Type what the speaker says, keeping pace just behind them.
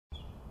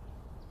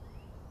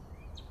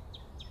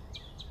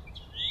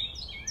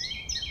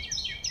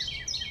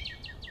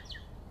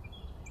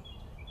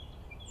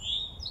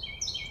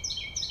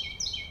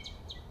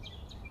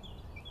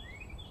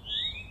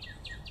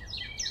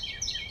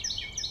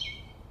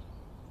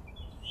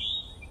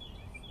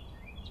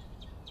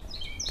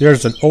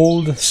There's an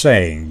old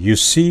saying, you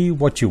see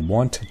what you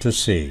want to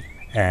see.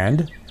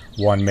 And,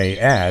 one may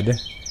add,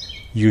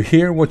 you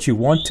hear what you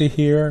want to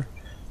hear,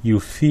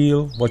 you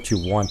feel what you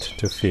want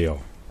to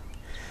feel.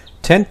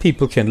 10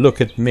 people can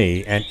look at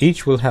me and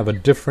each will have a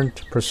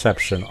different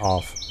perception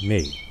of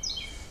me.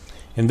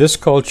 In this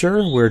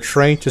culture, we're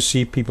trained to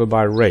see people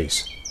by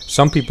race.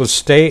 Some people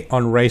stay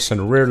on race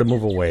and rarely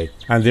move away,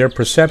 and their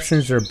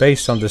perceptions are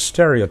based on the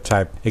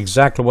stereotype,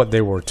 exactly what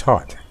they were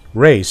taught.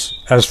 Race,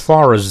 as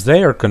far as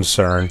they are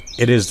concerned,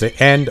 it is the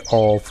end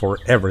all for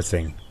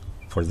everything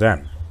for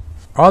them.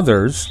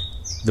 Others,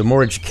 the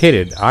more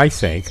educated, I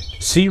think,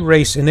 see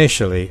race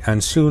initially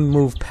and soon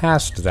move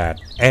past that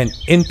and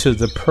into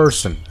the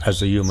person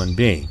as a human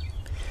being.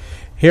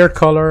 Hair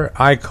color,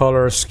 eye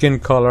color, skin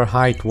color,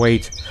 height,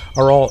 weight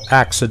are all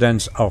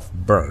accidents of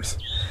birth.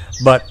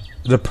 But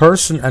the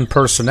person and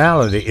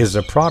personality is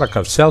a product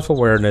of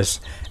self-awareness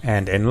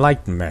and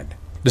enlightenment.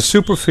 The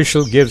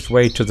superficial gives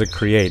way to the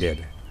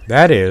created.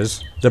 That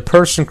is, the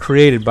person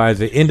created by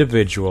the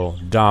individual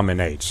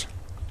dominates.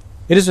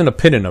 It is an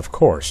opinion, of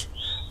course,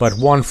 but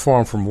one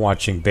formed from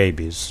watching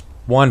babies,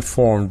 one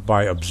formed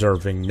by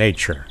observing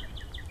nature.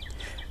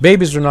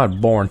 Babies are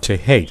not born to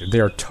hate, they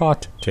are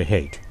taught to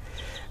hate.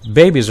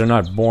 Babies are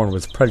not born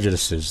with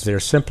prejudices, they are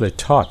simply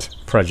taught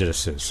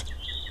prejudices.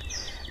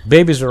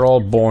 Babies are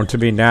all born to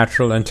be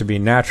natural and to be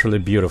naturally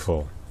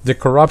beautiful. The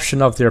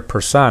corruption of their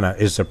persona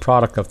is the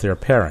product of their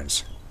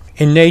parents.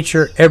 In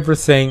nature,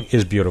 everything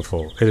is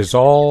beautiful. It is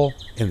all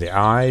in the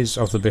eyes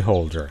of the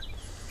beholder.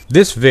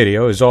 This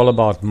video is all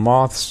about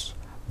moths,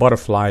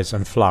 butterflies,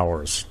 and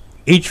flowers.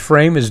 Each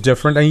frame is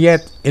different, and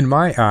yet, in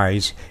my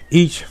eyes,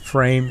 each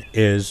frame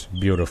is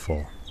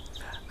beautiful.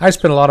 I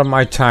spend a lot of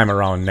my time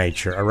around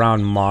nature,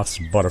 around moths,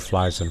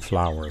 butterflies, and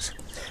flowers.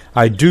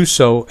 I do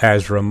so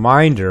as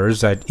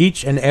reminders that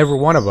each and every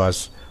one of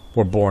us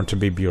were born to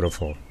be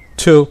beautiful.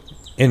 To,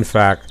 in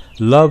fact,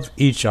 love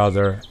each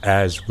other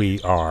as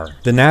we are,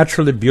 the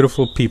naturally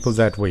beautiful people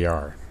that we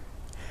are.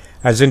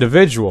 As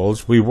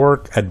individuals, we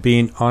work at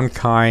being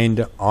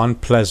unkind,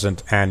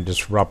 unpleasant, and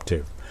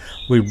disruptive.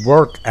 We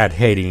work at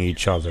hating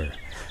each other.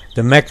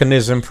 The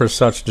mechanism for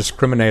such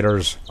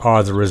discriminators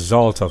are the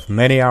result of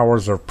many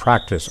hours of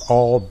practice,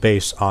 all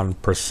based on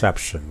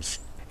perceptions.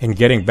 In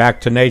getting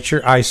back to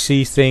nature, I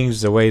see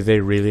things the way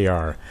they really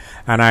are,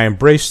 and I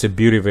embrace the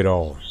beauty of it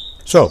all.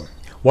 So,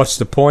 what's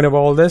the point of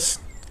all this?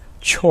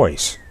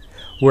 Choice.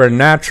 We're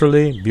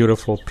naturally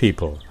beautiful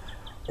people,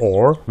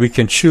 or we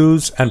can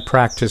choose and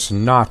practice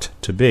not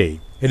to be.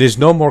 It is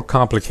no more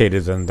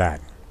complicated than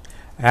that.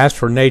 As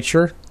for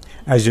nature,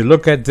 as you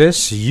look at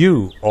this,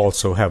 you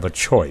also have a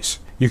choice.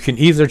 You can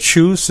either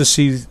choose to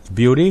see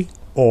beauty,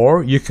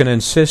 or you can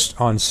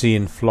insist on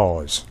seeing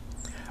flaws.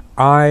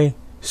 I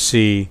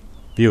see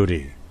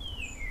beauty.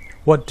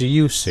 What do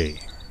you see?